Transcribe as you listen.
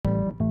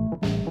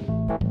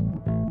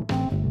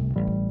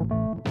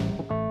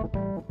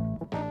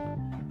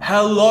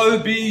Hello,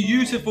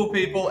 beautiful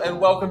people, and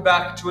welcome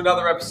back to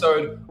another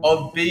episode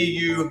of Be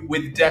You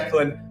with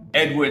Declan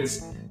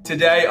Edwards.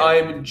 Today, I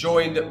am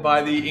joined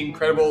by the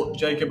incredible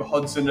Jacob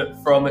Hodson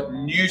from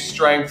New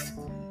Strength.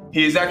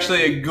 He is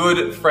actually a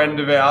good friend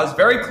of ours,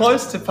 very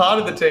close to part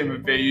of the team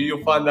of Be You.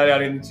 You'll find that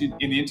out in the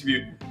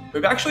interview.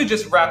 We've actually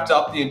just wrapped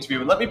up the interview,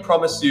 and let me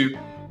promise you,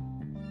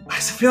 I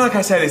feel like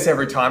I say this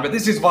every time, but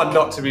this is one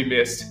not to be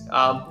missed.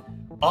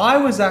 I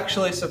was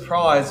actually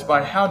surprised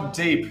by how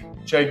deep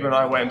Jacob and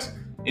I went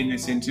in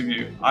this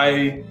interview.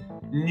 I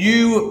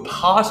knew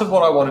part of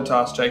what I wanted to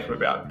ask Jacob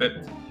about, but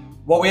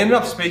what we ended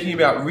up speaking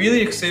about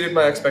really exceeded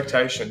my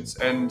expectations,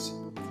 and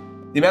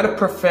the amount of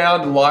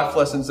profound life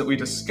lessons that we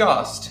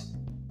discussed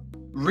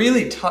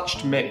really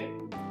touched me.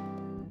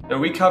 Now,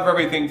 we cover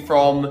everything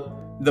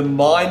from the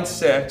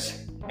mindset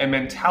and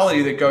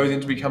mentality that goes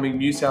into becoming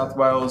New South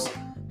Wales'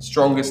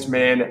 strongest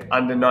man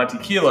under 90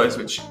 kilos,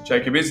 which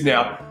Jacob is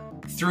now,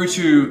 through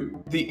to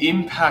the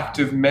impact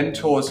of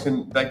mentors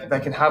they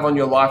can have on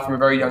your life from a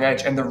very young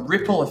age, and the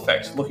ripple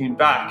effect, looking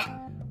back,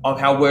 of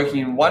how working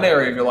in one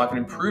area of your life and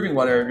improving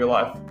one area of your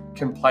life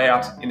can play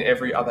out in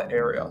every other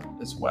area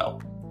as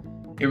well.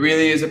 It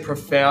really is a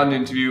profound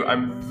interview.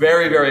 I'm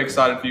very, very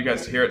excited for you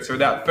guys to hear it. So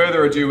without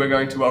further ado, we're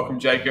going to welcome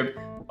Jacob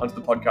onto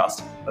the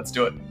podcast. Let's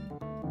do it.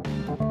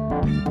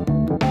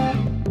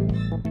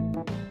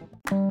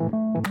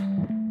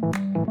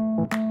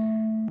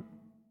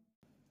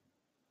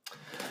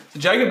 So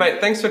Jacob, mate,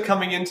 thanks for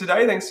coming in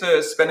today. Thanks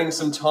for spending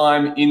some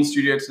time in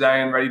studio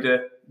today and ready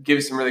to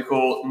give some really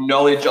cool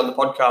knowledge on the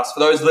podcast.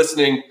 For those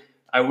listening,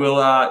 I will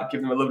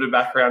give them a little bit of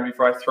background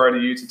before I throw to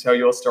you to tell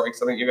your story,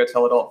 because I think you're going to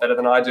tell it a lot better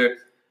than I do.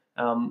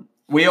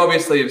 We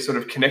obviously have sort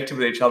of connected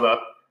with each other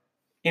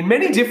in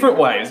many different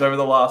ways over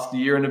the last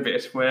year and a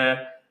bit,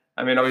 where,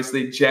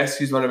 obviously Jess,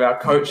 who's one of our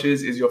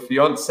coaches, is your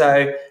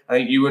fiance. I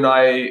think you and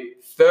I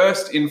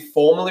first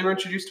informally were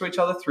introduced to each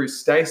other through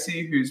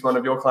Stacey, who's one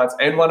of your clients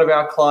and one of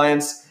our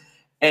clients.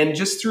 And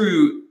just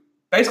through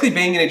basically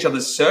being in each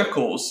other's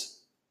circles,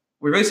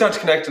 we really started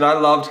to connect. And I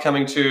loved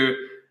coming to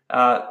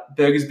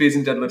Burgers, Beers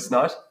and Deadlifts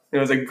night. It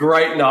was a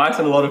great night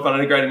and a lot of fun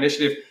and a great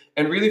initiative.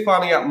 And really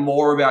finding out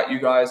more about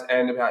you guys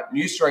and about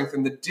New Strength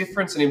and the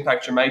difference and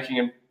impact you're making.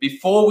 And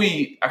before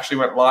we actually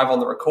went live on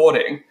the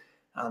recording,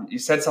 you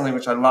said something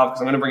which I love,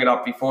 because I'm going to bring it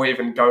up before we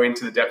even go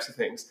into the depths of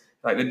things.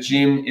 Like, the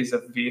gym is a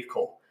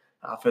vehicle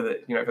for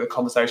the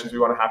conversations we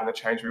want to have and the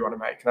change we want to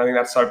make. And I think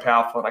that's so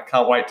powerful, and I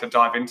can't wait to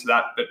dive into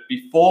that. But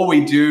before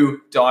we do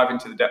dive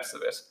into the depths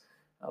of it,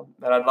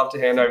 then I'd love to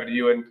hand over to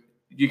you, and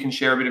you can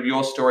share a bit of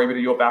your story, a bit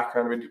of your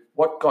background, and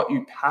what got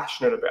you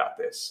passionate about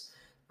this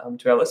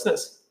to our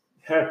listeners.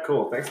 Yeah,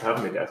 cool. Thanks for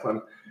having me,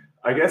 Declan.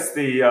 I guess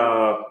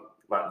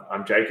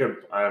I'm Jacob.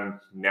 I'm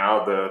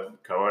now the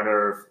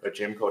co-owner of a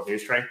gym called New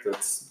Strength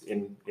that's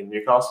in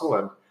Newcastle,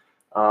 and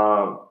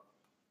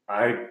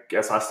I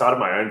guess I started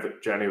my own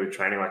journey with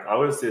training. Like, I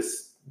was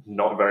this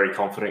not very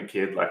confident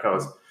kid. Like, I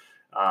was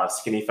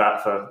skinny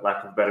fat, for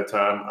lack of a better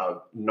term,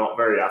 not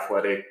very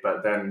athletic.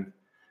 But then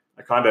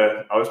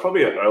I was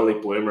probably an early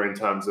bloomer in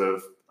terms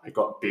of I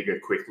got bigger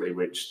quickly,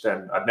 which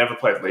then I'd never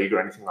played league or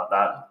anything like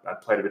that.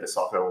 I'd played a bit of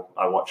soccer.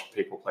 I watched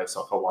people play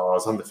soccer while I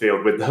was on the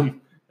field with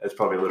them. It's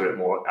probably a little bit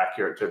more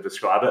accurate to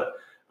describe it.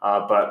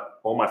 But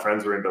all my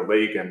friends were into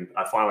league, and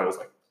I finally was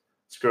like,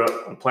 screw it,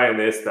 I'm playing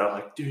this. They're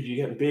like, dude,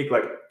 you're getting big.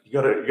 Like, you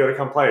gotta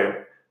come play. And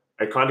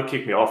it kind of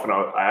kicked me off, and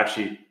I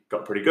actually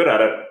got pretty good at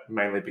it,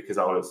 mainly because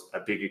I was a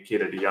bigger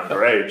kid at a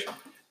younger age.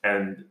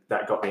 And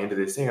that got me into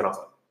this thing. And I was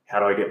like, how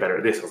do I get better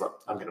at this? I was like,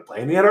 I'm going to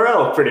play in the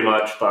NRL pretty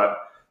much. But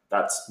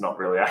that's not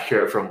really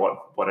accurate from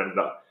what ended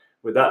up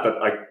with that.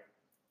 But I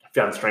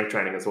found strength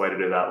training as a way to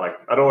do that. Like,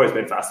 I'd always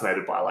been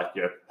fascinated by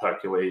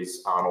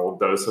Hercules, Arnold,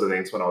 those sort of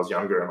things when I was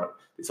younger. And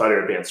this idea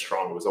of being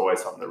strong was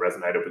always something that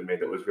resonated with me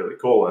that was really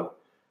cool. And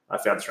I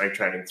found strength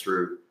training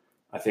through,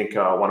 I think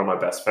one of my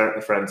best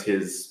friends,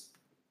 his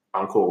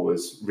uncle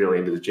was really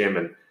into the gym,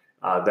 and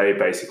they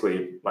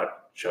basically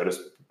showed us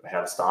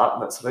how to start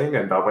and that sort of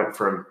thing. And I went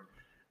from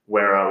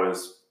where I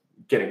was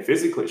getting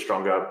physically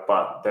stronger,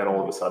 but then all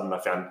of a sudden I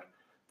found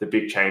the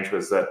big change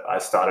was that I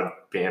started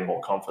being more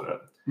confident.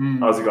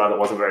 I was a guy that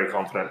wasn't very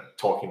confident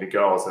talking to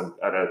girls, and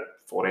at a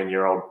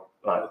 14-year-old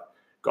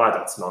guy,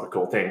 that's not a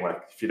cool thing.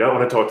 Like, if you don't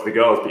want to talk to the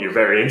girls, but you're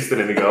very interested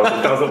in the girls,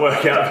 it doesn't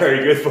work out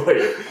very good for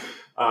you.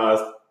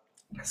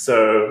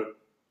 So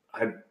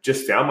I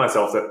just found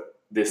myself that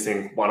this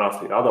thing, one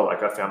after the other,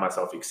 I found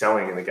myself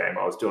excelling in the game.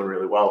 I was doing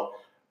really well.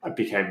 I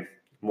became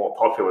more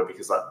popular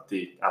because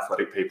the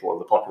athletic people or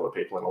the popular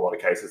people in a lot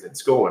of cases in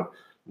school, and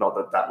not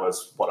that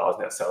was what I was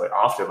necessarily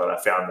after, but I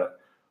found that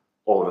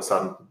all of a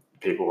sudden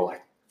people were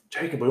like,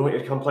 Jacob, we want you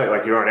to come play.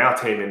 Like, you're on our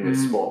team in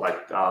this sport.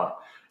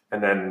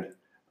 And then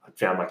I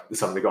found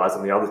some of the guys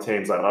on the other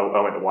teams. I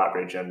went to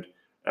Whitebridge, and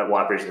at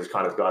Whitebridge there's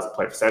kind of the guys that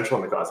play for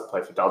Central and the guys that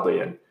play for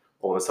Dudley. And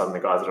all of a sudden the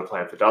guys that are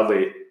playing for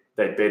Dudley,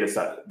 they beat us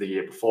the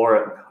year before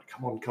it.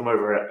 And come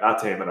over at our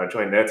team. And I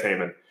joined their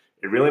team, and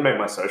it really made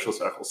my social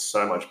circle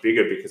so much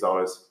bigger because I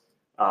was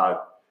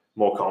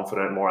more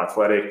confident, more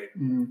athletic,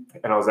 and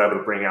I was able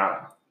to bring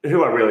out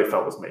who I really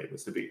felt was me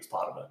was the biggest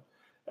part of it.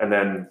 And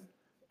then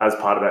as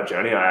part of that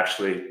journey, I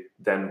actually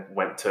then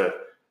went to,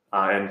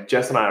 and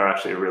Jess and I are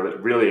actually a really,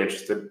 really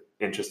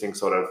interesting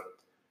sort of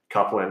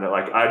couple in that,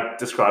 like, I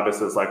describe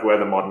us as like, we're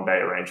the modern day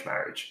arranged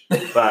marriage.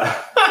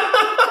 But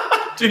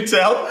do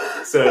tell.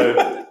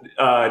 So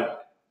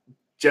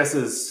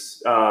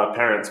Jess's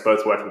parents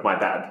both worked with my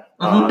dad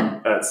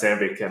at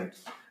Sandvik, and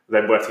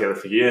they'd worked together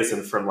for years.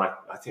 And from like,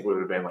 I think we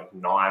would have been like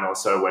 9 or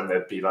so when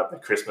there'd be like the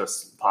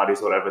Christmas parties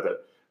or whatever,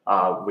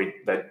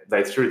 that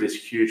they threw this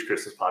huge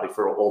Christmas party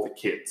for all the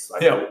kids.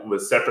 Like, it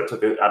was separate to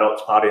the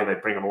adults party, and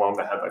they'd bring them along.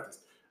 They had like this,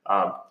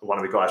 one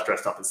of the guys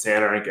dressed up as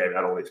Santa and gave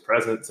out all these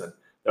presents, and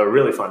they were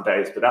really fun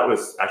days. But that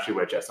was actually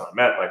where Jess and I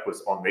met, like,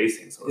 was on these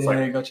things. So it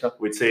was gotcha.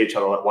 We'd see each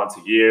other like once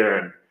a year,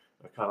 and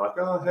we're kind of like,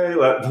 oh, hey,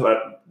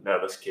 let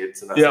nervous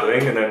kids and that sort of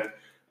thing. And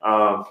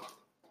then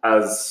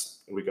as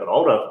we got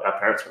older, our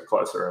parents got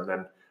closer, and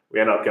then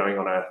we ended up going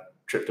on a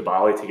trip to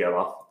Bali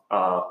together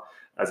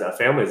as our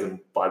families. And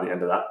by the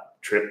end of that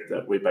trip,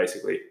 that we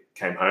basically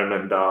came home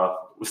and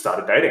we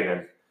started dating.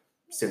 And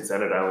since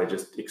then, it only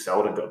just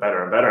excelled and got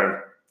better and better.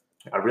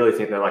 And I really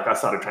think that, like, I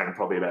started training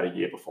probably about a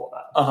year before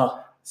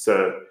that.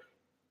 So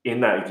in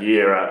that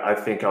year, I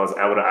think I was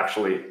able to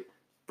actually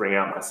bring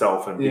out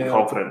myself and be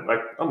confident.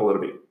 Like, I'm a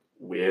little bit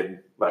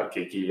weird, like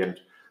geeky, and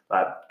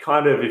that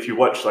kind of, if you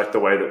watch like the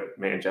way that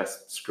me and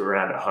Jess screw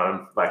around at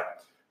home, like,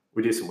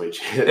 we do some weird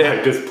shit,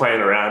 like just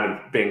playing around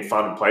and being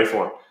fun and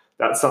playful. And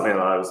that's something that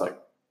I was like,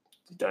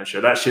 don't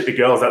show that shit to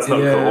girls. That's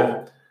not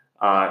cool.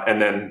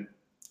 And then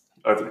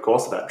over the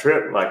course of that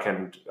trip, like,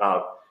 and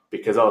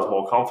because I was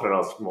more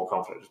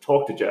confident to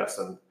talk to Jess.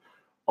 And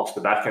off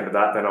the back end of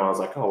that, then I was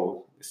like,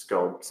 oh, this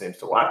girl seems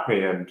to like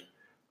me. And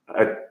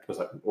I was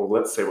like, well,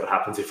 let's see what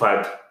happens if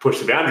I push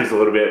the boundaries a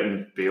little bit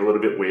and be a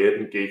little bit weird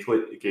and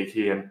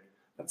geeky and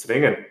that sort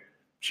of thing. And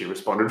she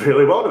responded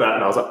really well to that.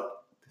 And I was like,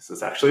 this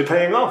is actually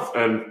paying off.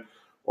 And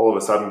all of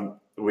a sudden,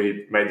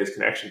 we made this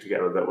connection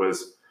together that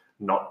was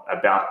not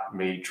about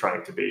me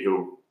trying to be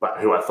who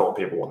I thought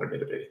people wanted me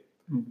to be.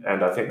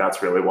 And I think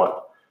that's really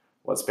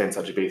what's been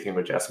such a big thing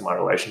with Jess and my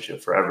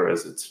relationship forever,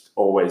 is it's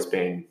always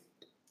been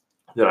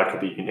that I could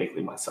be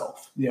uniquely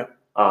myself.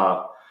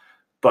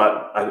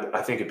 But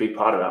I think a big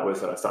part of that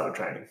was that I started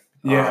training.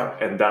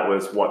 And that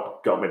was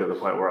what got me to the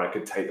point where I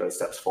could take those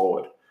steps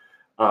forward.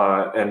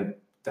 And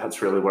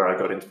that's really where I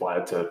got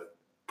inspired to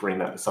bring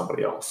that to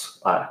somebody else.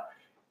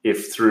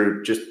 If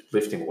through just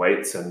lifting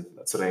weights and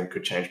that sort of thing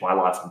could change my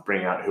life and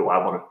bring out who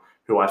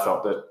I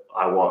felt that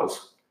I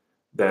was,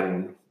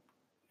 then,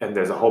 and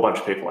there's a whole bunch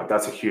of people, like,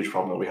 that's a huge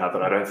problem that we have,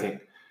 that I don't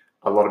think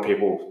a lot of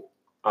people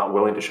aren't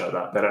willing to show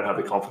that. They don't have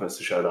the confidence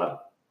to show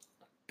that.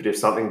 But if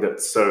something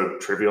that's so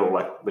trivial,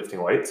 like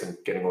lifting weights and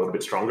getting a little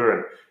bit stronger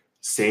and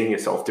seeing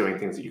yourself doing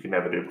things that you could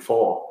never do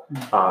before,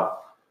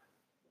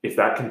 if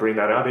that can bring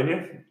that out in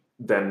you,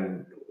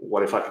 then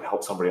what if I can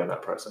help somebody on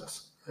that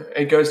process?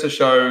 It goes to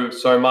show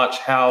so much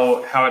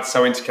how it's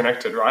so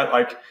interconnected, right?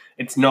 Like,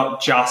 it's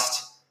not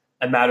just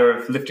a matter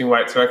of lifting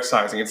weights or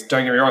exercising.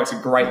 Don't get me wrong, it's a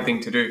great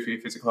thing to do for your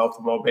physical health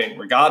and well-being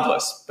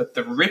regardless, but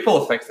the ripple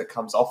effect that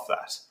comes off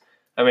that.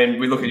 I mean,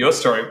 we look at your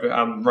story,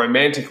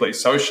 romantically,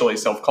 socially,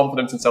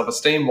 self-confidence and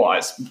self-esteem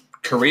wise,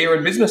 career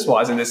and business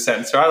wise in this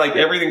sense, right? Like,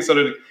 everything sort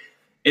of,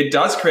 it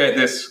does create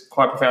this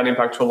quite profound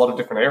impact to a lot of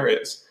different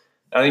areas.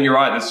 I think you're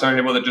right. There's so many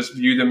people that just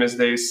view them as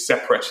these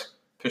separate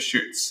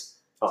pursuits.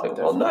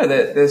 Well, no,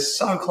 they're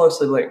so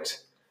closely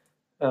linked.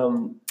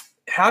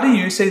 How do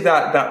you see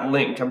that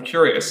link? I'm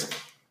curious.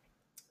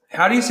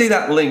 How do you see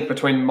that link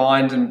between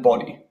mind and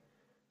body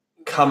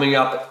coming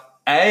up,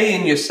 A,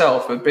 in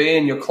yourself, but B,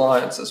 in your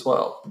clients as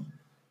well?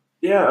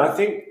 Yeah, I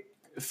think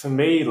for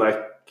me,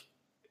 like,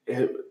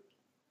 it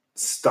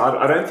started,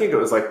 I don't think it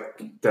was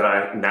like that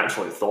I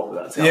naturally thought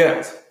that's how it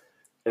was.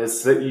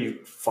 It's that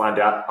you find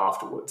out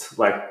afterwards.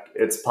 Like,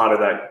 it's part of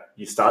that,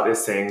 you start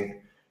this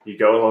thing, you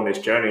go along this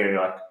journey, and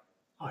you're like,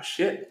 oh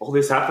shit, all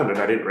this happened and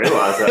I didn't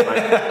realize that.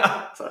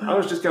 Like, so I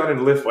was just going in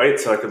to lift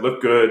weights so I could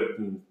look good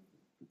and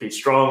be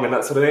strong and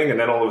that sort of thing. And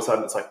then all of a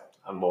sudden it's like,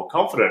 I'm more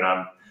confident.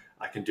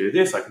 I can do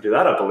this, I can do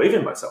that. I believe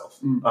in myself.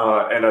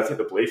 And I think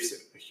the belief's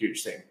a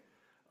huge thing.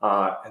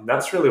 And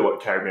that's really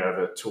what carried me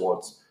over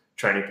towards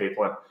training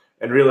people.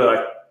 And really,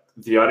 like,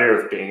 the idea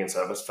of being in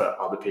service for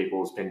other people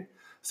has been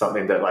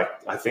something that, like,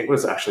 I think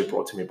was actually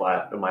brought to me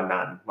by my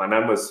nan. My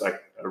nan was like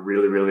a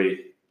really,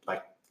 really,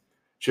 like,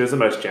 she was the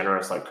most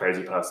generous, like,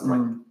 crazy person,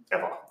 like,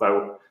 ever.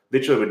 Like,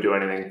 literally would do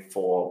anything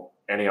for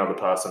any other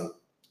person,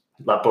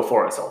 like,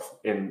 before herself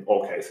in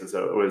all cases.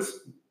 So it was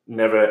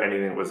never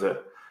anything that was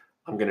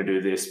I'm going to do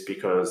this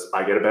because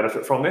I get a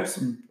benefit from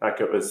this.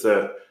 Like, it was,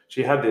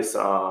 she had this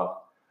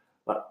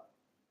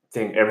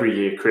thing every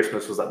year.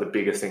 Christmas was like the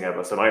biggest thing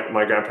ever. So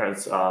my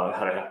grandparents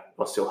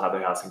still have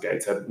their house in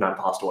Gateshead. Nan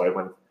passed away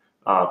when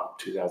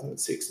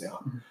 2006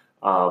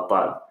 now,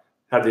 but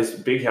had this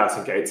big house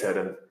in Gateshead,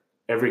 and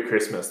every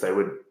Christmas they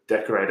would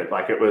decorate it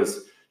like it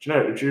was.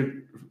 Are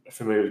you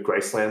familiar with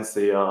Gracelands,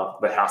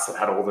 the house that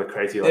had all the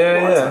crazy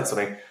lights and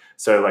something?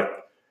 So, like,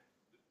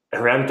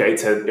 around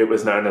Gateshead, it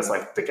was known as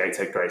like the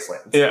Gateshead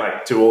Gracelands,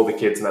 like, to all the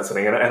kids and that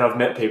sort of thing. And I've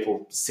met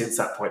people since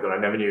that point that I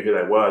never knew who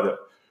they were that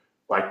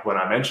like when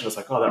I mentioned, it's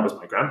like, oh, that was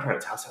my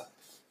grandparents' house.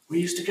 We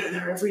used to go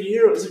there every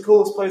year. It was the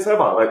coolest place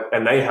ever. Like,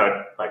 and they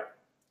had like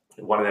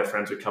one of their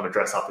friends would come and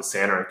dress up as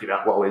Santa and give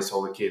out lollies to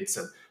all the kids.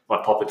 And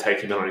my pop would take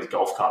him in on his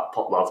golf cart.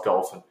 Pop loved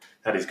golf and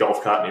had his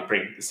golf cart, and he'd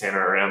bring the Santa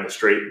around the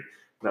street and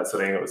that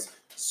sort of thing. It was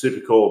super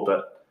cool.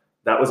 But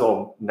that was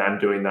all Nan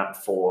doing that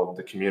for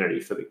the community,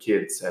 for the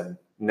kids, and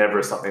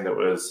never something that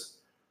was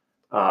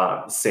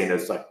seen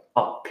as like,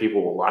 oh,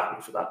 people will like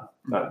me for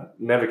that.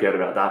 Never cared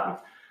about that. And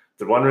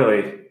the one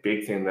really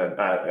big thing that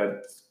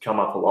had come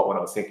up a lot when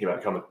I was thinking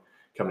about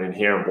coming in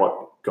here, and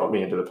what got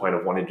me into the point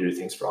of wanting to do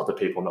things for other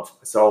people, not for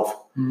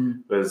myself,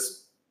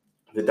 was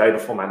the day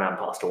before my nan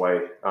passed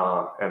away,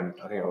 and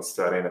I think I was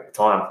 13 at the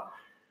time.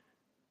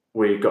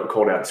 We got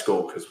called out of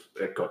school because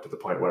it got to the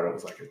point where it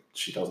was like,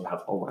 she doesn't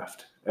have long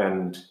left.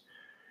 And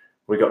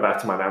we got back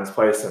to my nan's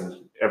place, and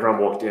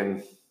everyone walked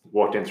in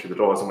through the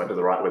doors and went to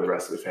the right where the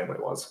rest of the family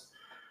was.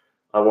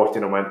 I walked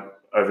in and went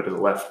over to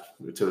the left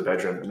to the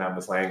bedroom that Nan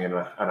was laying in,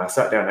 and I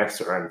sat down next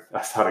to her and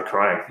I started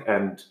crying,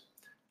 and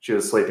she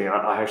was sleeping.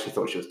 I actually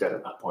thought she was dead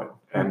at that point.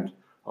 And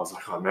I was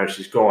like, oh no,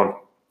 she's gone.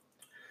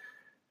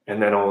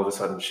 And then all of a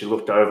sudden she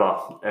looked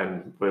over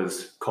and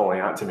was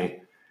calling out to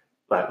me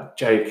like,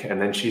 Jake,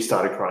 and then she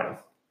started crying.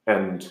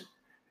 And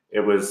it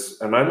was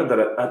a moment that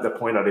at the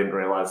point I didn't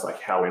realize like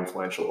how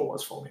influential it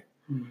was for me.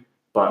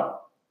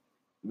 But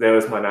there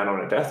was my nan on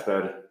her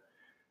deathbed,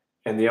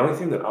 and the only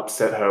thing that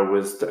upset her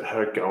was that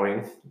her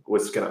going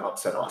was going to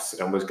upset us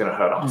and was going to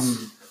hurt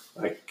us.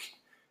 Like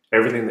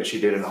everything that she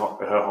did in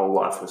her whole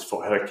life was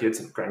for her kids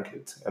and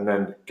grandkids. And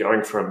then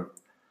going from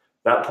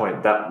that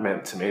point, that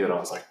meant to me that I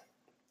was like,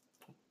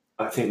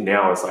 I think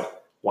now is like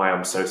why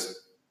I'm so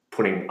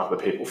putting other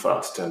people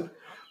first. And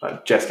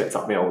like Jess gets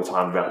up me all the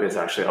time about this.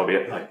 Actually, I'll be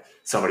at like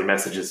somebody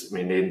messages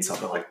me needing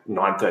something like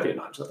 9:30 at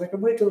night. She's like,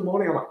 I'm late in the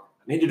morning. I'm like,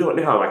 I need to do it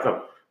now. Like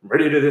I'm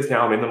ready to do this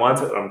now. I'm in the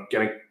mindset that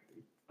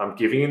I'm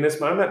giving in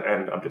this moment,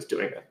 and I'm just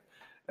doing it.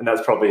 And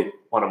that's probably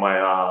one of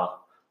my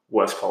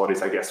worst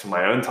qualities, I guess, for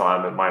my own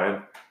time and my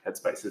own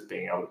headspace, is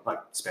being able to like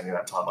spending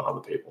that time on other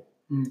people.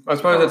 I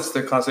suppose that's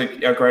the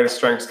classic, our greatest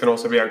strengths can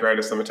also be our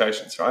greatest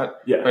limitations, right?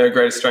 Yeah. Our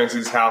greatest strengths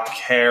is how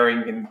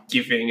caring and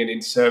giving and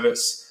in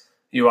service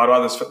you are to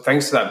others.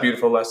 Thanks to that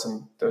beautiful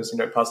lesson that was,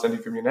 passed on to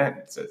you from your nan.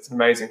 It's an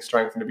amazing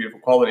strength and a beautiful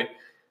quality.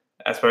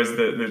 I suppose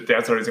the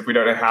downside is if we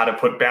don't know how to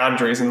put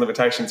boundaries and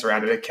limitations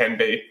around it, it can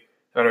be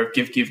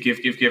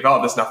give. Oh,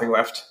 there's nothing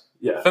left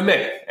for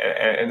me.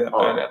 And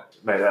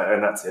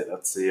that's it.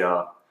 That's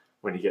the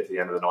when you get to the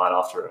end of the night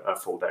after a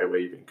full day where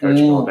you've been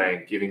coaching all day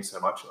and giving so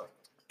much, like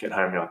get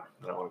home, you're like,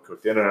 I don't want to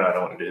cook dinner, I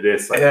don't want to do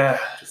this. Like,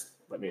 just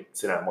let me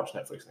sit down and watch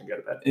Netflix and go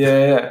to bed.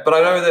 Yeah. But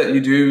I know that you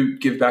do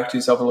give back to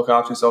yourself and look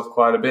after yourself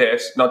quite a bit,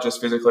 not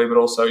just physically, but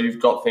also you've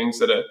got things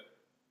that are,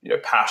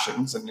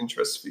 passions and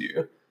interests for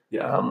you.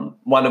 Yeah.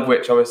 One of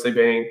which obviously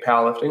being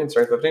powerlifting and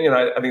strength lifting. And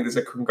I think there's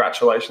a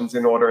congratulations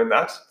in order in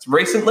that. It's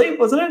recently,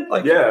 wasn't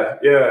it?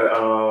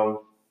 Yeah.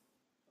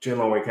 June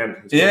long weekend.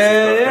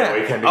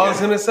 Weekend I was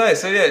going to say,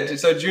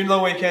 so June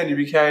long weekend, you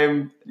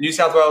became New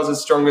South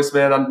Wales' strongest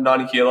man under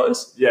 90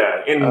 kilos.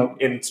 Yeah,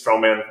 in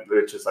strongman,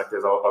 which is like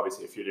there's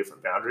obviously a few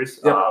different boundaries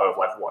of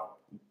like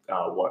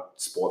what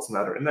sports and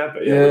that are in there.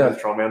 But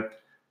with strongman,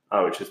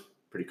 which is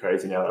pretty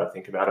crazy now that I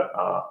think about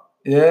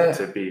it.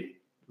 To be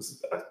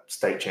a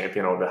state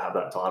champion or to have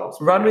that title.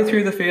 Run me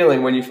through the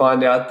feeling when you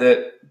find out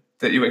that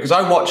you win, because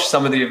I watched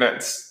some of the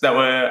events that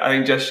were, I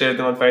think Jess shared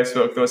them on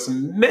Facebook. There were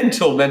some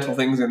mental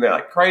things in there,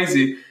 like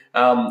crazy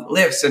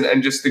lifts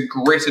and just the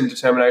grit and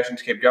determination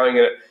to keep going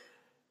in it.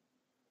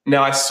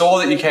 Now, I saw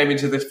that you came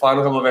into the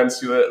final couple of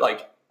events, you were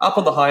like up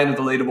on the high end of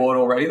the leaderboard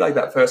already, like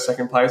that first,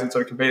 second place and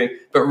sort of competing.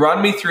 But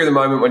run me through the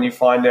moment when you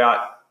find out,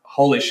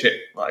 holy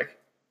shit, like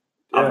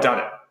I've done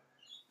it.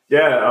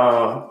 Yeah,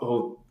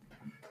 well,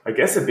 I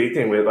guess a big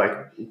thing with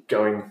like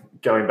going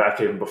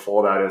back even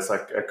before that is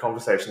like a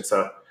conversation.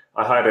 So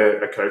I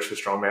hired a coach for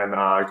strongman,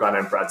 a guy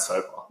named Brad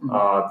Soper.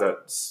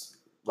 That's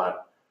like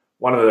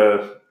one of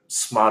the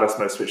smartest,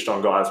 most switched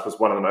on guys. Was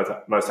one of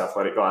the most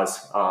athletic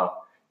guys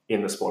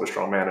in the sport of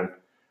strongman,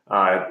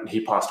 and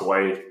he passed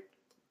away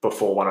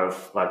before I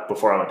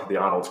went to the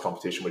Arnold's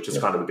competition, which is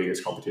kind of the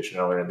biggest competition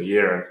earlier in the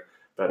year.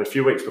 But a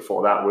few weeks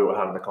before that, we were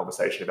having a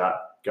conversation about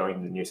going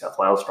to the New South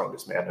Wales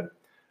Strongest Man,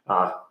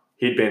 and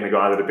he'd been the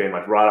guy that had been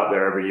like right up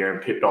there every year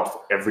and pipped off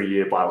every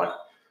year by like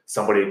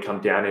somebody had come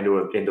down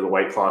into the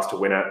weight class to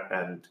win it,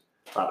 and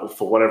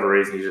for whatever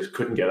reason he just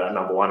couldn't get that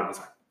number one. And he's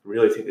like, I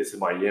really think this is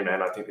my year,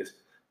 man. I was like,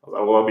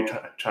 well, I'll be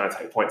trying to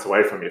take points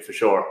away from you for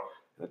sure.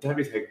 Like, don't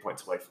be taking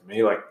points away from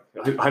me. Like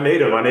I need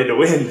them. I need to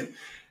win.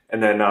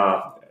 And then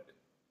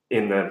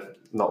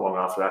not long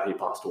after that, he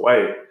passed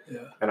away. Yeah.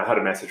 And I had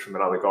a message from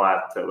another guy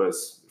that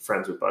was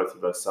friends with both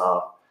of us,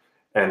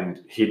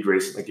 and he'd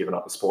recently given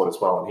up the sport as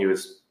well, and he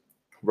was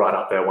right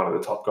up there, one of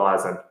the top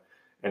guys,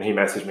 and he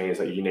messaged me. He's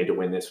like, you need to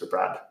win this for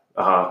Brad.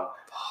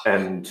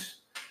 And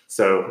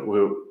so we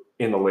were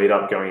in the lead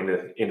up going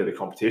into the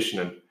competition,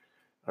 and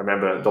I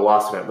remember the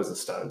last event was the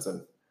Stones,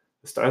 and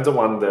the Stones are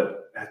one that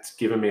has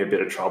given me a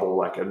bit of trouble.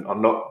 Like,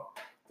 I'm not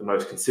the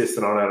most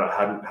consistent on it. I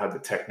hadn't had the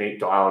technique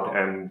dialed,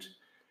 and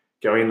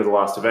going into the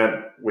last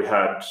event,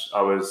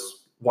 I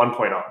was 1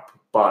 point up,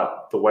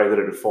 but the way that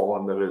it had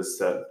fallen was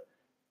that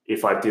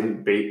if I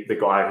didn't beat the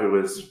guy who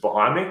was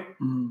behind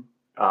me,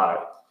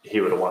 he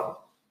would have won.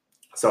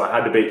 So I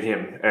had to beat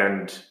him,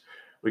 and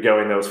we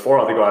go in. There was 4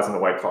 other guys in the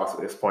weight class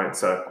at this point.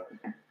 So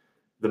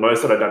the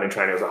most that I'd done in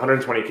training was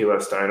 120 kilo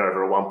stone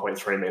over a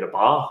 1.3 meter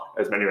bar,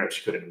 as many reps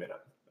you could in a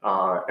minute.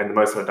 And the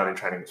most that I'd done in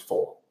training was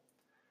 4.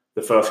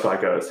 The first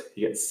guy goes,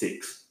 he gets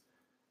 6.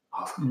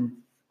 I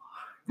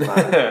was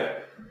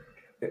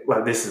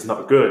like, this is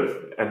not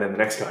good. And then the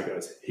next guy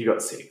goes, he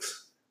got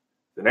 6.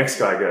 The next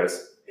guy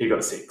goes, he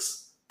got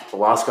 6. The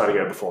last guy to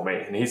go before me,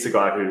 and he's the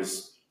guy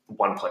who's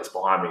 1 place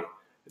behind me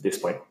at this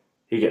point,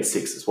 he gets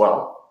 6 as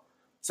well.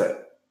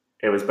 So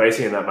it was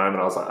basically in that moment,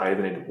 I was like, I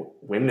either need to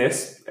win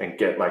this and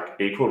get like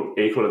equal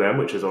to them,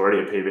 which is already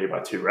a PB by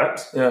 2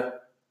 reps,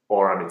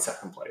 or I'm in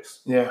second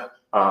place. Yeah.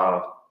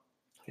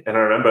 And I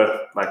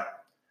remember like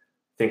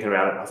thinking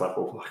about it, and I was like,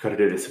 well, I've got to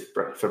do this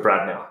for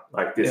Brad now.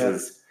 Like this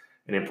is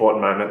an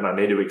important moment, and I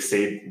need to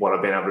exceed what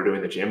I've been able to do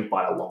in the gym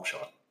by a long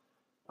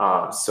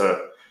shot.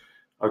 So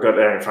I got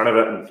there in front of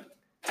it and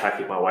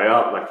tacking my way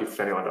up. Like if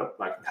anyone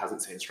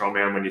hasn't seen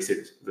Strongman, when you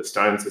see the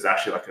stones, there's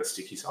actually like a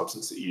sticky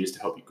substance that you use to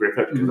help you grip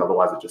it, because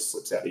otherwise it just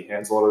slips out of your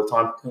hands a lot of the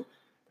time. And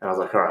I was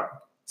like, all right,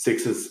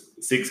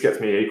 6 gets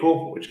me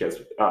equal, which gets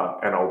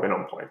and I'll win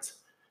on points.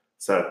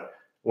 So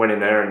went in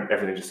there and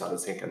everything just started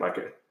sinking. Like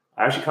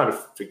I actually kind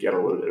of forget a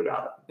little bit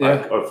about it.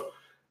 Like of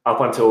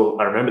up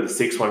until I remember the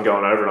 6th one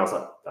going over, and I was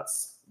like,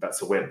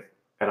 that's a win,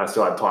 and I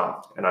still had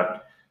time, and I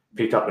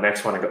picked up the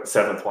next one and got the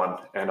 7th one,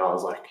 and I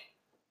was like,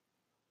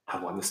 I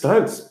won the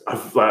stones.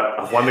 I've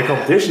won the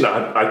competition.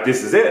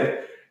 This is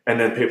it. And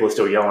then people are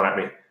still yelling at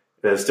me.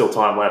 There's still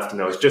time left, and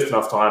there was just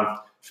enough time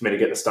for me to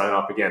get the stone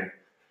up again.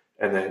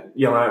 And they're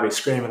yelling at me,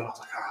 screaming. And I was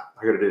like, all right,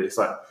 I got to do this.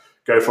 Like,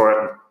 go for it.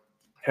 And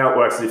how it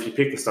works is if you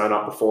pick the stone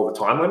up before the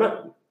time limit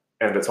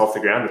and it's off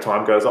the ground, the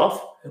time goes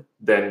off,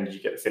 then you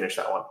get to finish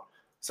that one.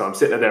 So I'm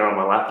sitting there on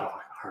my lap, and I'm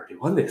like, I already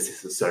won this.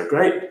 This is so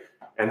great.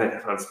 And then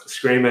everyone's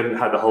screaming,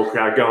 had the whole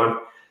crowd going.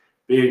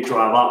 Big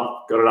drive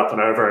up, got it up and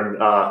over, and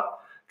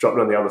dropped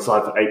it on the other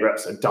side for 8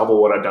 reps, so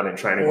double what I'd done in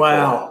training.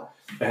 Wow.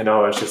 Before. And I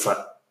was just like,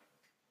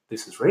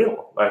 this is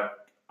real. Like,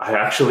 I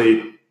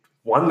actually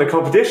won the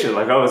competition.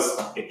 Like, I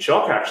was in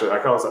shock, actually.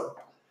 Like, I was like,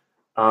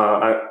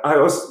 I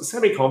was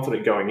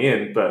semi-confident going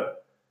in,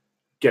 but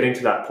getting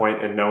to that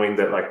point and knowing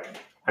that, like,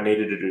 I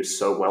needed to do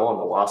so well on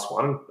the last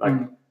one,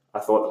 like, I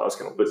thought that I was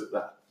going to lose at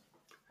that.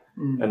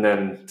 And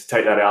then to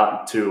take that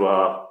out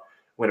to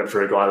win it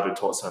for a guy that had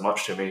taught so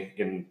much to me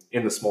in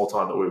the small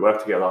time that we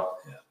worked together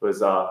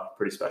was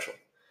pretty special.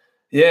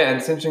 Yeah, and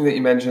it's interesting that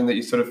you mentioned that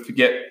you sort of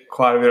forget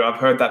quite a bit. I've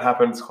heard that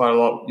happens quite a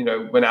lot,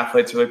 when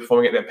athletes are really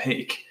performing at their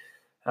peak.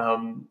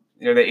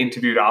 They're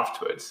interviewed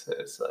afterwards.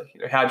 It's like,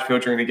 how'd you feel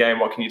during the game?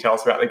 What can you tell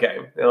us about the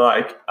game? They're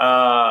like,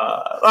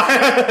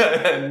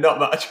 not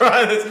much,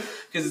 right?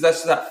 Because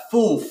that's that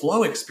full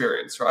flow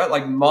experience, right?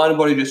 Like mind and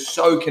body just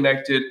so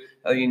connected,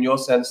 I think in your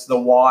sense, the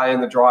why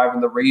and the drive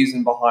and the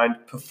reason behind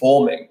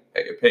performing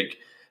at your peak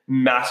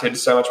mattered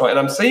so much more. And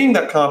I'm seeing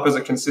that come up as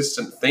a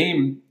consistent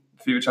theme,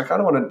 which I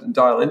kind of want to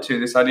dial into,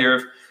 this idea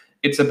of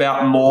it's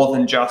about more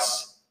than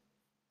just,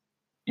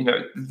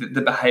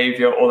 the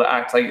behavior or the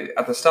act. Like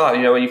at the start,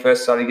 when you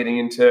first started getting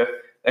into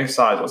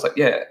exercise, I was like,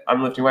 yeah,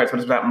 I'm lifting weights, but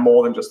it's about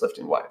more than just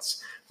lifting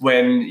weights.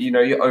 When,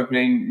 you're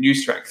opening new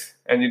strength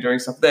and you're doing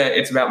stuff there,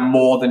 it's about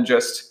more than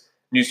just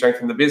new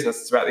strength in the business.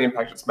 It's about the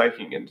impact it's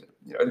making and,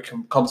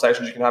 the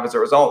conversations you can have as a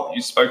result.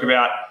 You spoke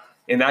about,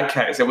 in that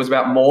case, it was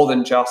about more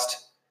than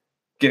just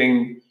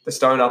getting the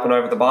stone up and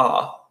over the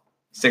bar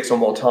 6 or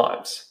more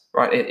times.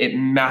 Right, it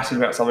mattered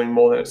about something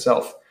more than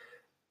itself.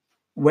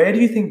 Where do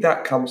you think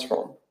that comes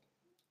from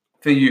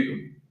for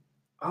you?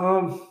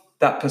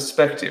 That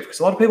perspective, because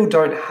a lot of people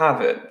don't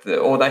have it,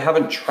 or they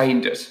haven't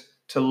trained it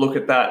to look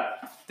at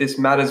that. This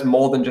matters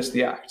more than just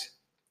the act.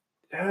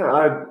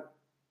 Yeah,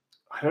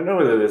 I don't know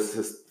whether there's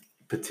this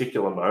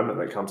particular moment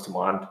that comes to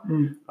mind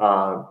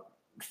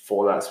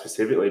for that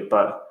specifically,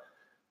 but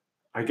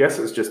I guess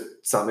it's just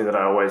something that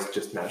I always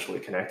just naturally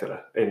connected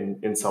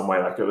in some way.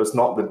 Like it was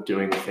not the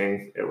doing the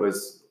thing; it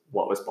was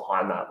what was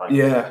behind that. Like,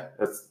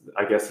 that's,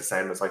 I guess, the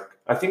same as like,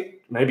 I think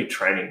maybe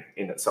training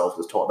in itself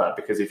has taught that,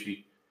 because if you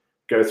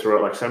go through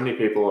it, like so many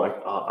people are like,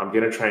 oh, I'm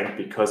going to train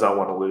because I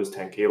want to lose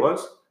 10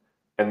 kilos.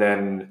 And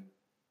then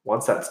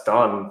once that's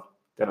done,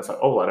 then it's like,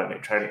 oh, well, I don't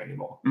need training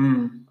anymore.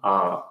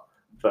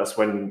 That's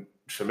when,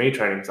 for me,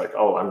 training is like,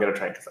 oh, I'm going to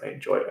train because I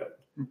enjoy it.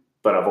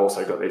 But I've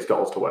also got these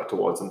goals to work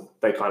towards, and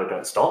they kind of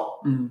don't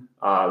stop.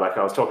 Like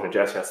I was talking to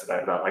Jess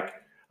yesterday about, like,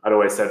 I'd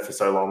always said for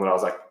so long that I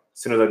was like, as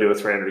soon as I do a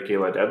 300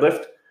 kilo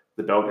deadlift,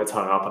 the belt gets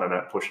hung up and I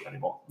don't push it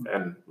anymore.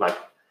 And like,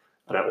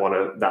 I don't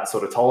want that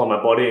sort of toll on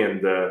my body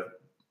and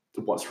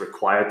what's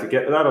required to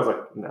get to that. I was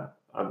like, no,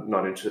 I'm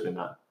not interested in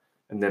that.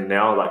 And then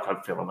now, like, I'm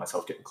feeling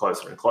myself getting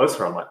closer and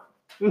closer. I'm like,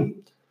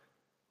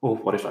 well,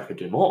 what if I could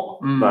do more?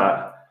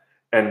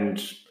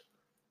 And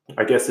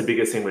I guess the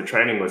biggest thing with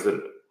training was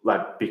that,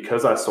 like,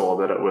 because I saw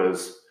that it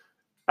was,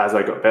 as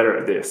I got better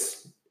at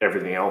this,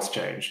 everything else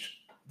changed.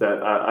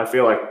 That I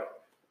feel like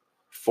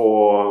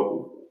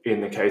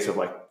in the case of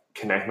like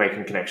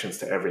making connections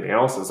to everything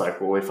else, is like,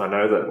 well, if I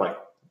know that like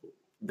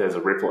there's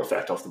a ripple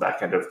effect off the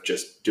back end of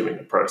just doing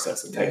the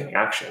process and taking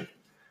action,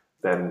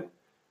 then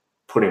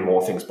putting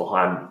more things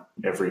behind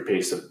every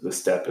piece of the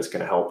step is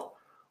going to help,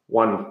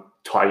 one,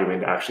 tie you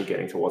into actually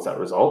getting towards that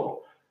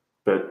result,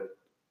 but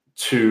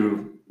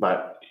two, like,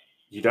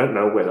 you don't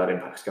know where that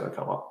impact's going to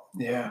come up.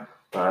 Yeah.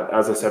 But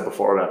as I said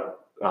before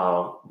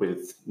about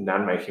with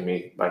Nan making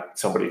me like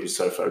somebody who's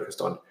so focused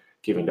on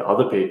giving to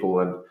other people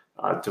and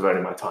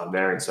devoting my time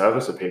there in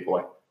service of people,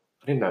 like,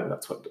 I didn't know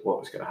that's what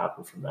was going to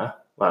happen from there.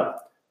 Like,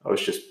 I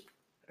was just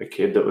a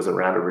kid that was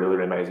around a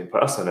really amazing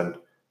person, and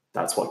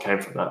that's what came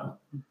from that.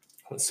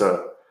 And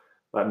so,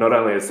 like, not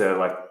only is there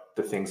like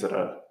the things that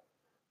are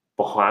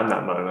behind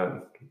that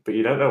moment, but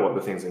you don't know what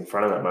the things in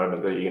front of that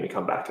moment that you're going to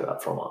come back to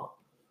that from are.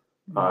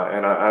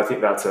 And I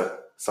think that's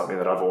something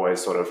that I've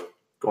always sort of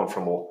gone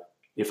from, well,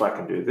 if I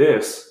can do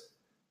this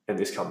and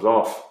this comes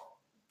off,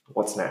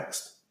 what's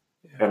next?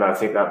 Yeah. And I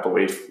think that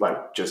belief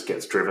like just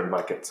gets driven,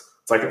 like it's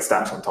like it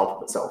stacks on top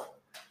of itself.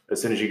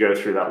 As soon as you go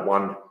through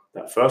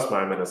that first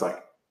moment, it's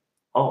like,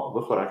 oh,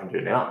 look what I can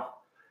do now.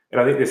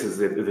 And I think this is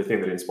the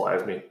thing that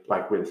inspires me,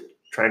 like with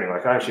training.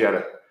 Like, I actually had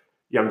a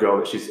young girl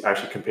that she's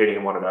actually competing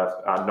in one of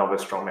our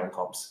novice strongman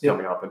comps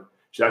coming up, and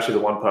she's actually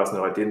the one person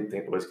that I didn't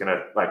think was going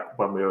to, like,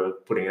 when we were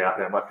putting it out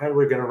there, I'm like, hey,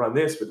 we're going to run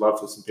this. We'd love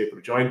for some people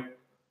to join.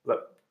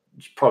 But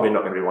she's probably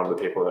not going to be one of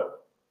the people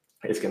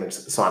that is going to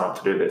sign up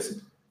to do this.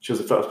 She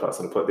was the first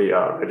person to put the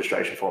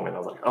registration form in. I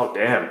was like, oh,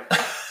 damn.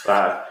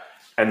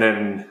 And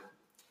then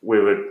we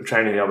were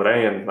training the other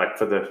day, and like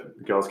for the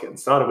girls getting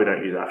started, we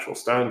don't use actual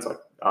stones, like,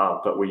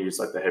 but we use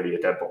like the heavier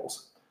dead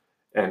balls.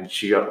 And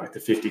she got like the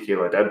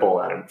 50-kilo dead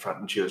ball out in front,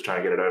 and she was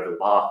trying to get it over the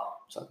bar.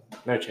 She's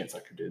like, no chance I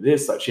could do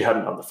this. Like, she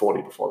hadn't done the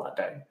 40 before that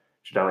day.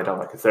 She'd only done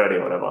like a 30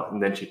 or whatever.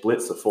 And then she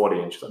blitzed the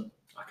 40, and she's like,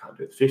 I can't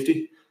do the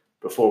 50.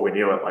 Before we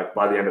knew it, like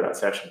by the end of that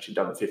session, she'd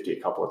done the 50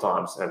 a couple of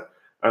times, and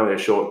only a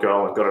short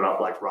girl, and got it up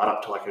like right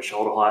up to like her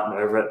shoulder height and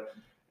over it.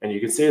 And you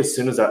could see as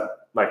soon as that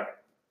like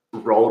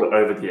rolled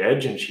over the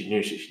edge and she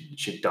knew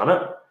she'd done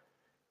it,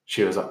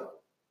 she was like,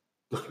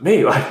 look at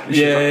me, like,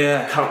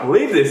 I can't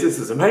believe this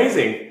is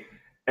amazing.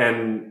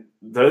 And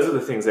those are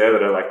the things there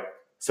that are like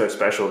so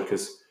special,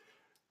 because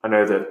I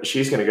know that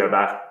she's going to go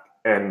back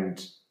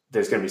and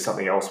there's going to be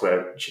something else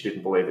where she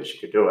didn't believe that she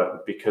could do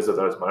it. Because of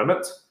those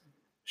moments,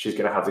 she's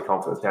going to have the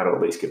confidence now to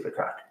at least give it a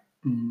crack.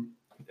 Mm-hmm.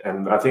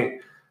 And I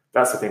think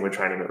that's the thing with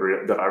training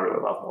that I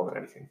really love more than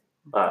anything.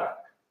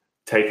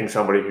 Taking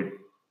somebody who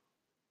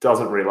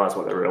doesn't realize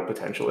what their real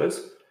potential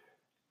is,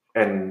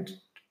 and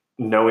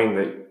knowing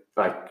that,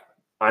 like,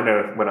 I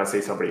know when I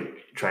see somebody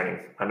training,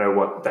 I know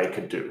what they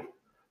could do.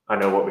 I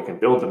know what we can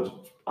build them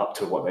up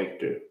to what they could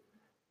do.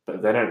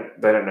 But they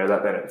don't know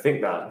that, they don't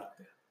think that.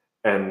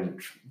 And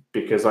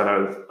because I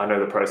know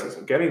the process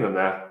of getting them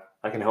there,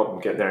 I can help them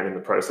get there. And in the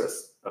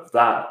process of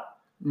that,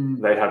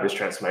 they have this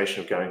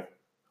transformation of going,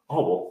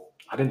 oh, well,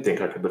 I didn't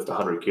think I could lift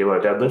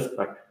 100-kilo deadlift.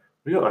 Like,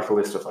 we got like a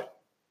list of like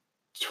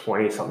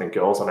 20-something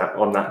girls on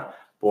that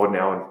board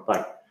now. And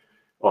like,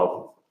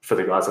 well, for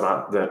the guys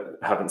that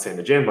haven't seen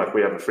the gym, like,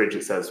 we have a fridge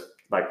that says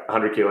like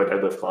 100-kilo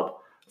deadlift club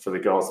for the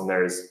girls. And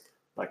there is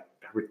like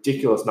a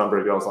ridiculous number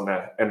of girls on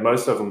there. And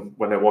most of them,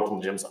 when they're walking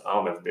the gyms, like,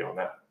 I'll never be on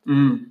that.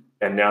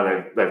 And now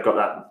they've got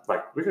that,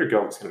 like, we got a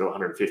girl that's going to do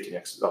 150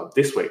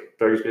 this week.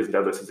 Burgers, Beers and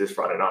Deadlifts is this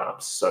Friday night.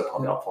 I'm so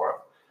pumped up for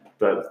it.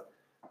 But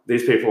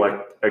these people like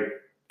are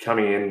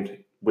coming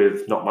in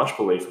with not much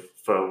belief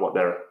for what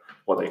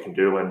they can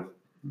do, and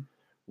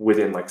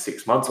within like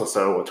 6 months or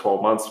so, or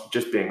 12 months,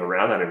 just being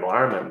around that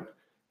environment,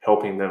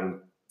 helping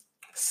them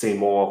see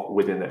more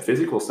within their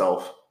physical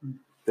self,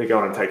 they're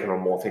going and taking on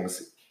more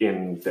things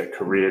in their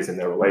careers, in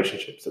their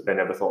relationships that they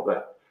never thought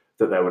that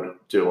they would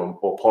do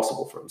or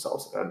possible for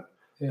themselves. And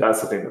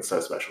that's the thing that's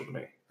so special to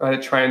me. Right,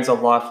 it trains a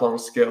lifelong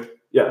skill.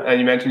 Yeah. And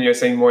you mentioned you're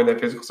seeing more in their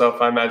physical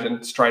self. I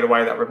imagine straight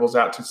away that ripples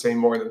out to seeing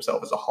more in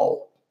themselves as a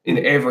whole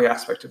in every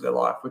aspect of their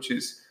life, which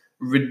is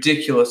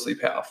ridiculously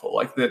powerful.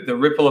 Like the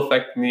ripple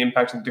effect and the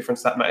impact and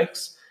difference that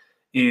makes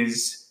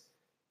is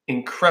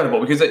incredible.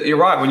 Because you're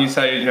right when you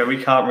say,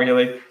 we can't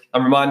really.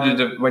 I'm reminded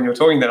of, when you were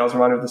talking that, I was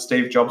reminded of the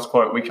Steve Jobs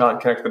quote, we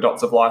can't connect the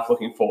dots of life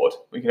looking forward.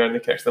 We can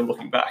only connect them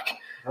looking back.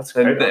 That's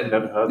great. I've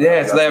never heard that.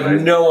 Yeah, so they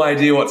have no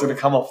idea what's going to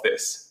come off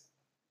this.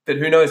 But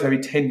who knows, maybe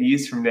 10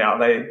 years from now,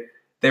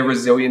 they're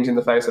resilient in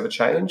the face of a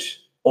change,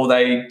 or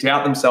they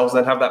doubt themselves and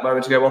then have that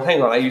moment to go, well,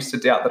 hang on, I used to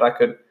doubt that I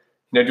could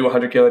do a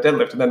 100-kilo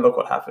deadlift, and then look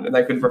what happened. And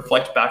they could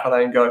reflect back on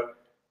that and go,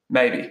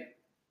 maybe,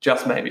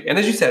 just maybe. And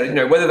as you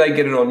said, whether they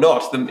get it or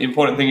not, the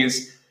important thing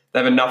is they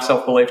have enough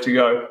self-belief to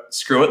go,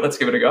 screw it, let's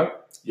give it a go.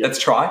 Yep. Let's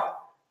try.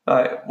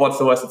 What's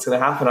the worst that's going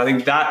to happen? I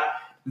think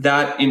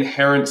that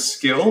inherent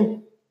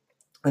skill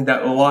and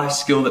that life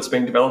skill that's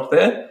being developed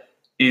there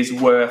is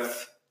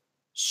worth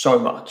so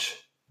much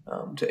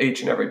to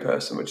each and every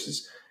person, which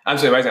is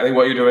absolutely amazing. I think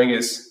what you're doing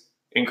is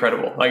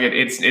incredible. Like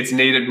it's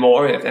needed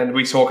more, and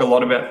we talk a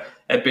lot about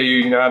at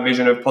BU, our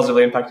vision of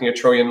positively impacting 1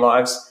 trillion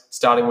lives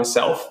starting with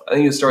self. I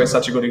think your story is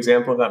such a good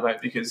example of that, mate,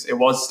 because it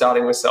was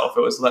starting with self.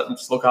 It was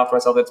let's look after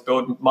myself, let's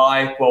build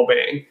my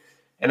well-being.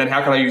 And then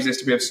how can I use this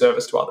to be of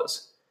service to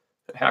others?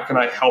 How can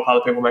I help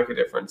other people make a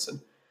difference?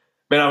 And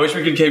man, I wish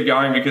we could keep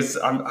going because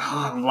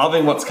I'm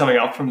loving what's coming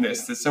up from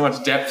this. There's so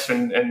much depth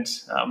and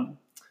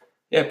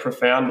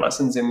profound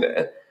lessons in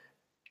there.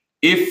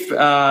 If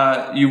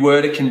you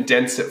were to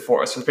condense it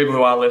for us, for people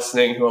who are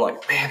listening, who are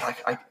like, man,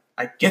 like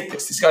I get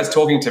this. This guy's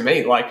talking to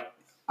me. Like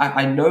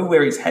I know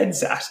where his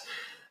head's at.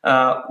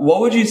 What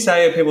would you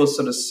say are people's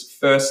sort of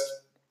first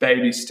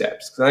baby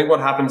steps? Because I think what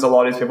happens a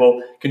lot is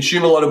people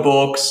consume a lot of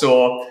books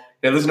or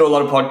they listen to a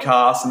lot of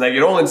podcasts and they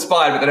get all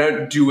inspired, but they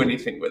don't do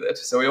anything with it.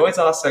 So we always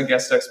ask our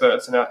guest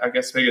experts and our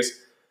guest speakers,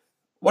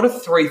 what are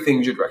 3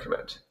 things you'd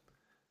recommend?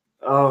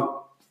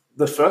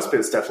 The first bit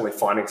is definitely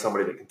finding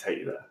somebody that can take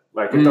you there.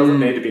 Like it doesn't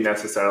need to be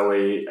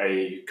necessarily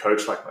a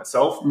coach like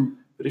myself,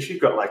 but if you've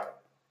got like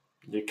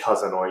your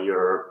cousin or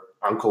your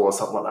uncle or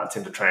something like that's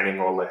into training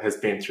or has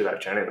been through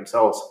that journey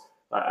themselves,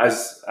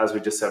 as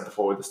we just said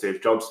before with the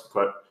Steve Jobs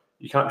quote,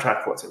 you can't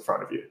track what's in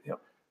front of you. Yep.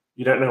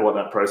 You don't know what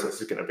that process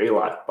is going to be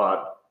like,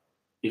 but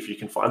if you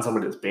can find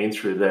somebody that's been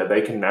through there, they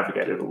can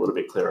navigate it a little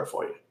bit clearer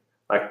for you.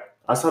 Like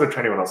I started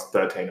training when I was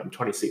 13. I'm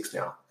 26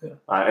 now.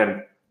 Yeah.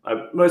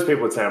 Most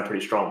people would say I'm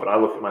pretty strong, but I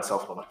look at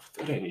myself and I'm like,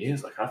 for 13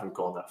 years, like I haven't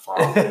gone that far.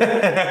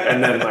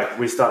 And then like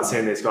we start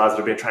seeing these guys that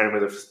have been training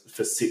with us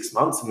for 6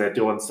 months and they're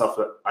doing stuff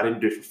that I didn't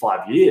do for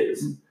 5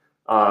 years.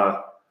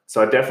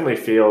 So I definitely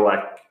feel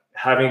like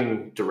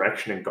having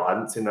direction and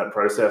guidance in that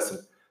process and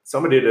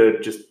somebody to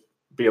just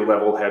be a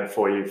level head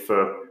for you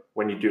for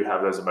when you do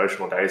have those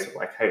emotional days of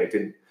like,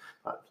 hey,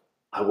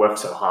 I worked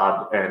so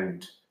hard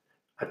and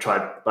I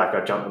jumped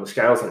on the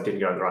scales and it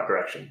didn't go in the right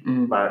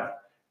direction.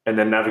 And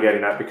then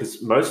navigating that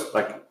because most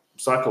like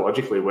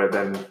psychologically we're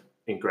then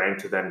ingrained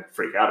to then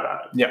freak out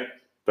about it. Yeah.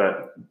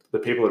 But the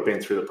people who've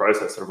been through the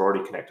process that have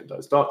already connected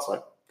those dots,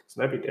 like it's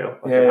no big deal.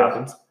 Like it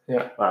happens.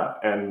 Yeah.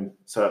 And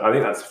so I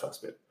think that's the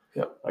first bit.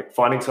 Yeah. Like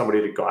finding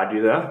somebody to guide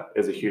you there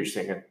is a huge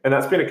thing. And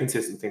that's been a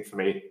consistent thing for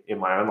me in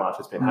my own life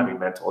has been having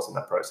mentors in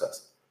that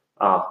process.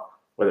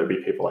 Whether it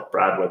be people like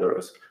Brad, whether it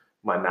was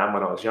my nan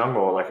when I was young,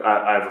 or like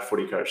I have a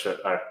footy coach that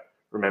I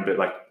remember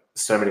like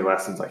so many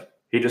lessons, like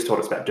he just taught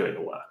us about doing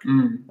the work.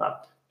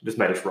 Just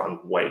made us run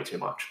way too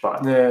much.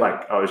 But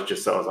like I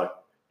was like,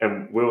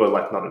 and we were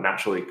like not a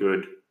naturally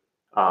good,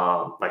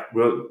 like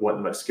we weren't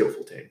the most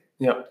skillful team.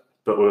 Yeah.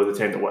 But we were the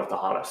team that worked the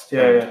hardest.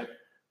 Yeah.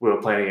 We were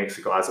playing against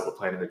the guys that were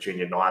playing in the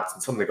junior nights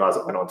and some of the guys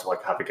that went on to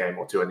like have a game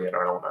or two in the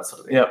NRL and that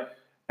sort of thing. Yeah.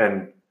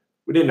 And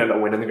we didn't end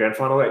up winning the grand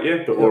final that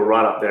year, but we were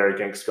right up there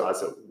against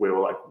guys that we were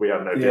like, we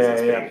have no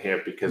business being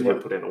here because we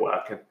put in the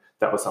work. And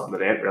that was something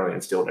that Ant really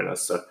instilled in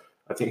us. So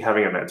I think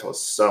having a mentor is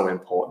so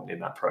important in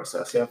that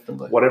process.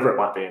 Definitely. Whatever it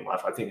might be in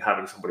life, I think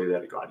having somebody there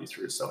to guide you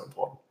through is so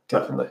important.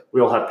 Definitely. But we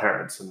all have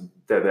parents and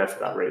they're there for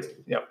that reason.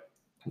 Yep.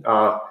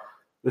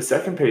 The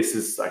second piece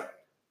is like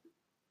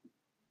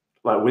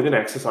with an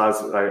exercise,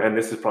 and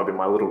this is probably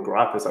my little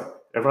gripe, is like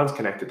everyone's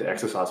connected to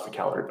exercise for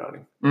calorie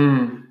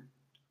burning.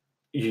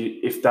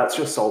 If that's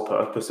your sole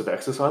purpose of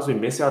exercise, we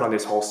miss out on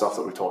this whole stuff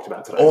that we talked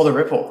about today. All the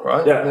ripple,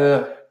 right?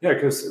 Yeah,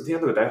 because at the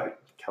end of the day, like,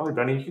 calorie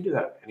burning, you can do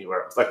that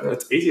anywhere else. Like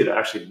it's easier to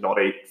actually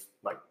not eat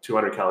like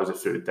 200 calories of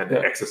food than to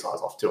exercise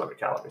off 200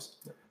 calories.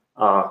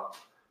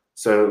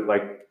 So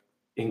like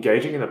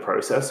engaging in the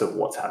process of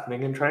what's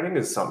happening in training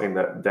is something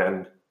that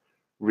then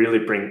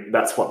really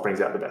that's what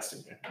brings out the best in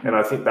you. And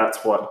I think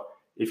that's what,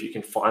 if you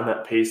can find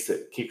that piece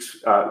that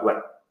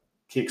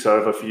kicks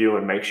over for you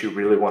and makes you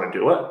really want to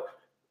do it,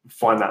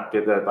 find that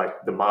bit that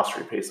like the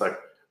mastery piece. Like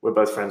we're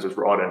both friends with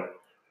Rod, and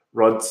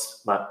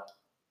Rod's like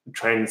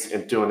trains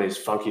in doing these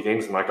funky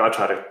things, and like I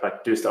try to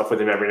like do stuff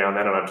with him every now and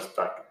then, and I'm just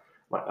like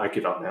I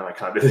give up now, I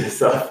can't do this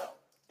stuff.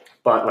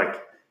 But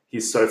like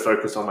he's so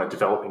focused on like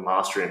developing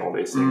mastery and all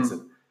these things,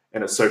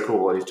 and it's so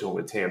cool what he's doing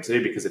with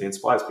TMC because it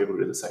inspires people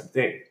to do the same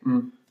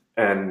thing.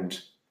 And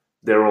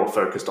they're all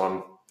focused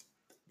on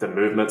the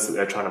movements that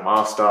they're trying to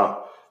master.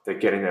 They're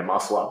getting their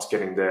muscle ups,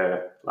 getting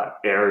their like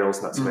aerials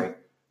and that sort of thing.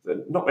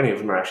 Not many of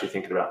them are actually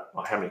thinking about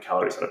how many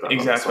calories I burn.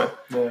 Exactly.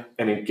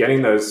 And in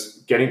getting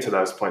to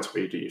those points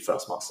where you do your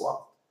first muscle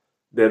up,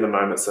 they're the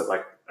moments that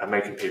like are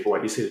making people,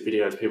 like you see the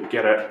videos, people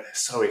get it, and they're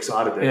so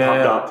excited, they're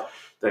pumped up,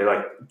 they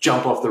like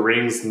jump off the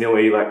rings,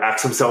 nearly like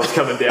axe themselves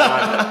coming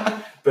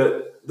down.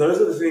 But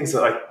those are the things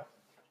that like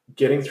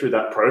getting through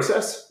that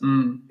process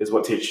is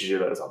what teaches you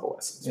those other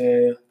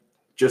lessons.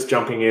 Just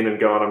jumping in and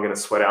going, I'm going to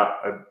sweat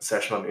out a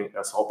session on the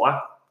assault bike.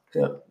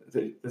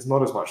 There's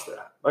not as much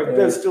there. Like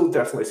there's still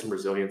definitely some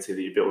resiliency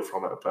that you build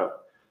from it,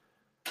 but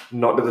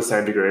not to the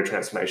same degree of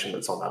transformation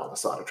that's on that other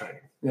side of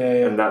training.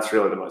 And that's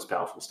really the most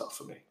powerful stuff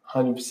for me.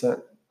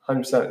 100%.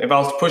 If I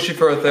was to push you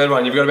for a third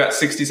one, you've got about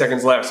 60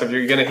 seconds left. So if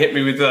you're going to hit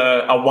me with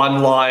a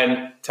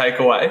one-line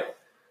takeaway,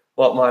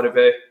 what might it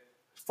be?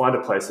 Find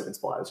a place that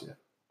inspires you.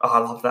 Oh, I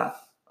love that.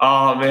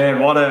 Oh man,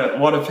 what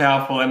a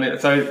powerful. And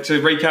so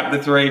to recap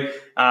the 3,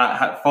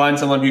 find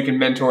someone who can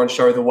mentor and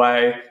show the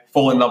way,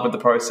 fall in love with the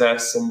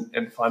process,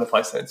 and find a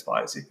place that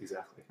inspires you.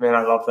 Exactly. Man,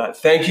 I love that.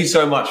 Thank you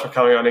so much for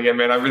coming on again,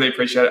 man. I really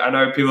appreciate it. I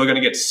know people are going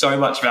to get so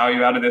much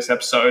value out of this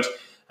episode,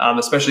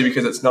 especially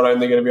because it's not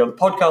only going to be on the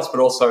podcast, but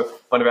also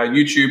one of our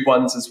YouTube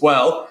ones as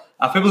well.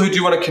 People who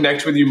do want to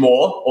connect with you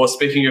more, or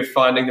speaking of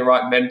finding the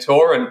right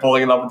mentor and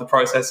falling in love with the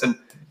process and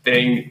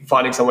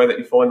finding somewhere that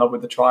you fall in love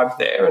with the tribe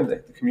there and the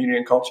community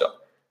and culture,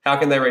 how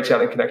can they reach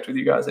out and connect with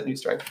you guys at New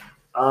Strength?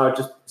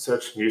 Just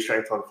search New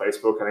Strength on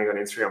Facebook. I think on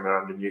Instagram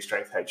we're under New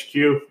Strength HQ.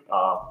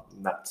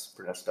 And that's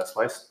pretty much the best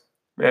place.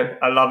 Man,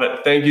 I love it.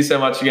 Thank you so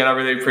much again. I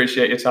really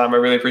appreciate your time. I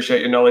really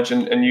appreciate your knowledge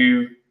and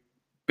you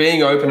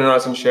being open and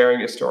honest and sharing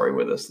your story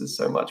with us. There's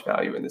so much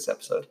value in this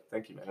episode.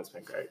 Thank you, man. It's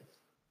been great.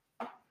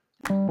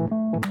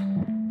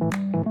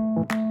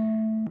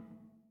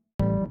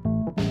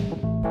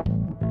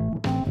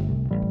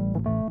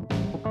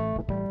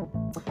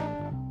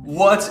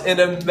 What an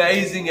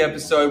amazing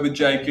episode with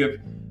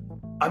Jacob.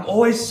 I'm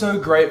always so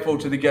grateful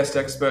to the guest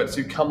experts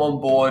who come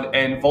on board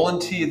and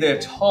volunteer their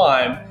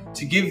time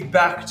to give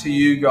back to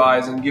you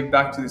guys and give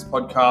back to this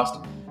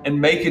podcast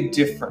and make a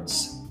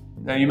difference.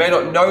 Now, you may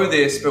not know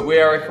this, but we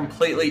are a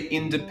completely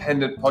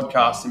independent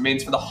podcast. It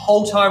means for the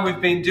whole time we've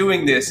been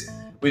doing this,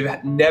 we've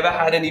never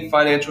had any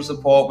financial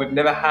support. We've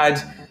never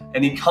had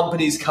any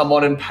companies come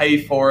on and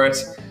pay for it.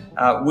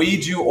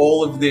 We do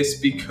all of this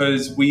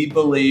because we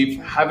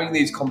believe having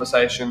these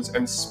conversations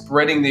and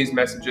spreading these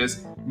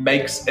messages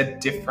makes a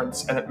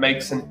difference and it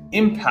makes an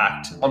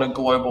impact on a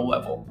global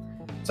level.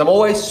 So I'm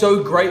always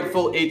so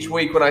grateful each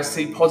week when I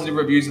see positive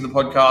reviews of the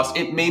podcast.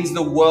 It means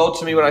the world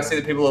to me when I see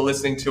that people are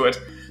listening to it.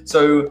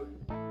 So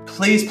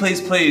please,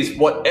 please, please,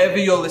 whatever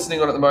you're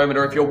listening on at the moment,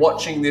 or if you're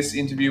watching this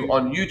interview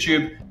on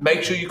YouTube,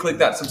 make sure you click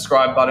that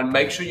subscribe button.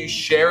 Make sure you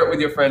share it with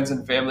your friends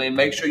and family, and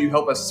make sure you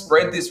help us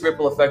spread this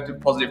ripple effect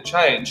of positive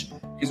change.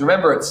 Because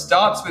remember, it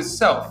starts with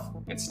self.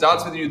 It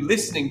starts with you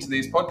listening to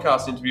these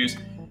podcast interviews,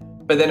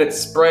 but then it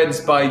spreads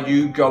by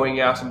you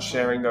going out and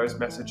sharing those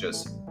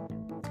messages.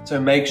 So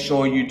make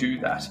sure you do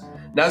that.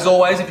 And as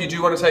always, if you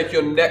do want to take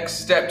your next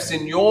steps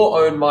in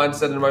your own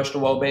mindset and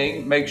emotional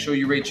well-being, make sure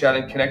you reach out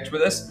and connect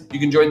with us. You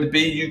can join the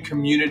BU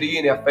community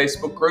in our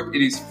Facebook group.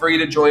 It is free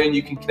to join.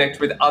 You can connect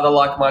with other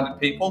like-minded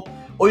people,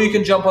 or you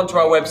can jump onto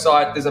our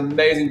website. There's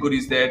amazing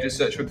goodies there. Just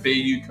search for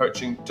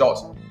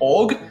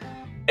bucoaching.org.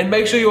 And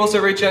make sure you also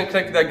reach out and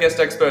connect with our guest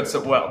experts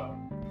as well.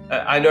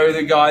 I know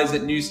the guys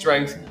at New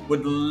Strength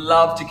would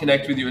love to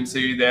connect with you and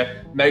see you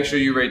there. Make sure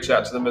you reach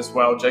out to them as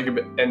well. Jacob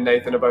and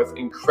Nathan are both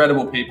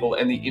incredible people,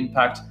 and the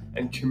impact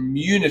and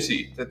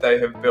community that they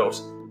have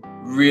built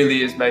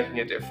really is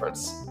making a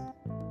difference.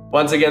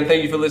 Once again,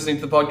 thank you for listening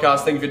to the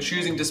podcast. Thank you for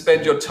choosing to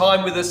spend your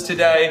time with us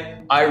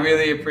today. I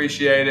really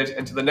appreciate it.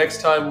 Until the next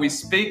time we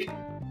speak,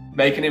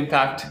 make an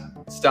impact,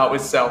 start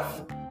with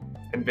self,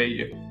 and be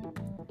you.